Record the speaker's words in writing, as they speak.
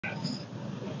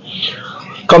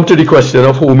come to the question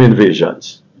of home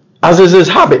invasions. As is his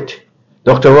habit,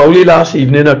 Dr. Rowley last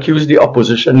evening accused the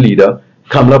opposition leader,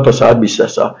 Kamla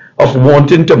Persad-Bissessar, of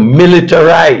wanting to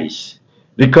militarize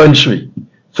the country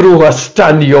through her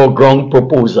stand your ground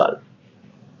proposal.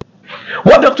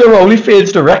 What Dr. Rowley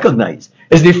fails to recognize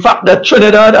is the fact that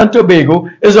Trinidad and Tobago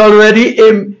is already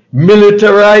a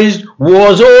militarized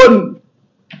war zone.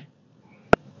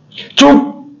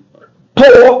 Through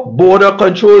poor border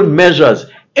control measures,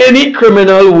 any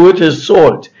criminal worth his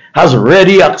salt has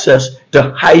ready access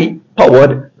to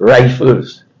high-powered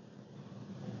rifles.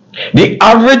 The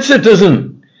average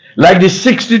citizen, like the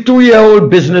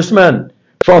 62-year-old businessman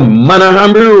from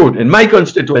Manahambri Road in my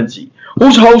constituency,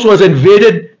 whose house was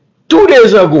invaded 2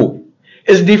 days ago,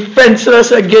 is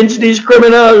defenseless against these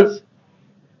criminals.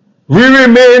 We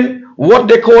remain what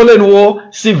they call in war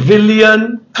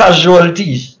civilian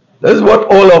casualties. This is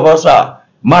what all of us are.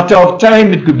 Matter of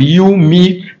time, it could be you,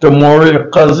 me, tomorrow, your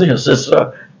cousin, your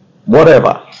sister,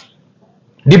 whatever.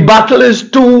 The battle is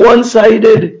too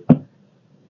one-sided.